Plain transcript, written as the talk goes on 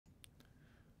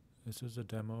This is a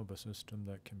demo of a system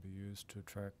that can be used to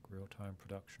track real-time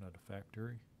production at a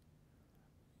factory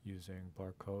using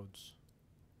barcodes.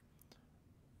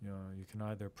 You can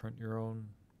either print your own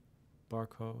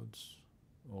barcodes,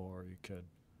 or you could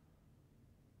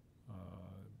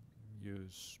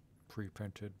use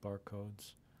pre-printed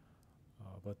barcodes.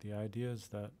 But the idea is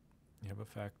that you have a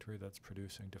factory that's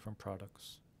producing different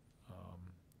products.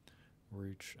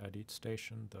 At each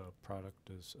station, the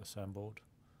product is assembled,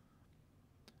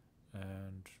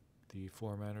 and the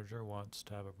floor manager wants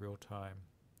to have a real-time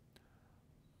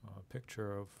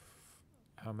picture of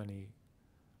how many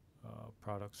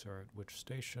products are at which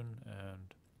station,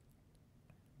 and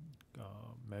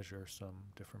measure some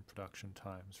different production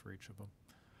times for each of them.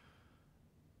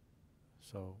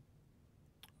 So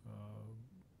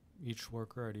each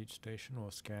worker at each station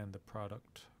will scan the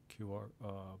product QR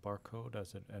barcode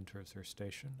as it enters their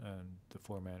station, and the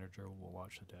floor manager will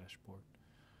watch the dashboard.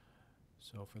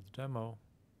 So for the demo,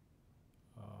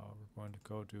 we're going to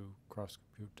go to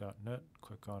crosscompute.net,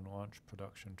 click on Launch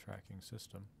Production Tracking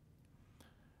System,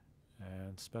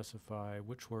 and specify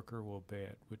which worker will be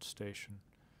at which station.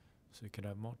 So you can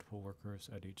have multiple workers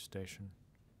at each station.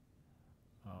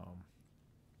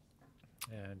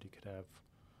 And you could have,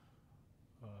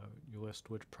 you list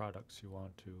which products you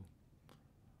want to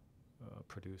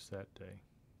produce that day.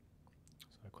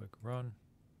 So I click Run,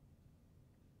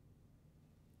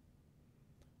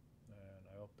 and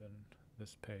I open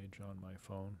this page on my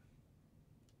phone.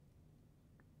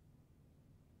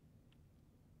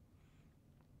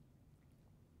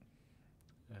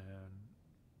 And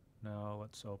now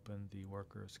let's open the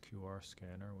workers QR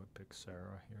scanner with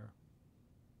Pixera here.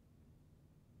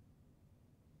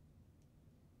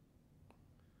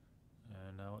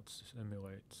 And now let's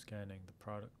simulate scanning the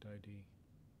product ID.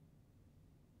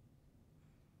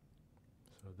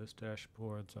 So this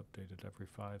dashboard's updated every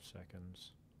 5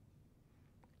 seconds.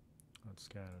 Let's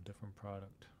scan a different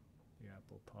product, the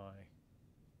apple pie.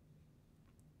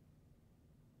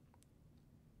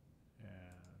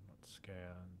 And let's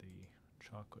scan the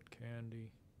chocolate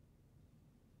candy.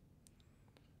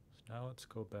 So now let's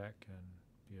go back and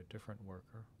be a different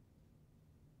worker.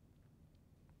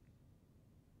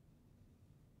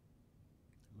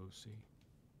 Lucy.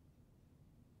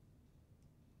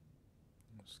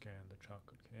 We'll scan the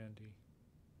chocolate candy,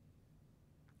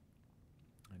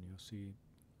 and you'll see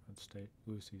at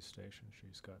Lucy's station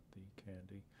she's got the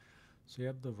candy. So you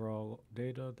have the raw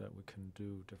data that we can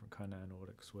do different kind of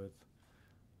analytics with.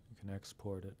 You can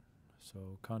export it.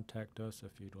 So contact us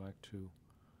if you'd like to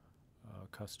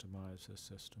customize this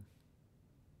system.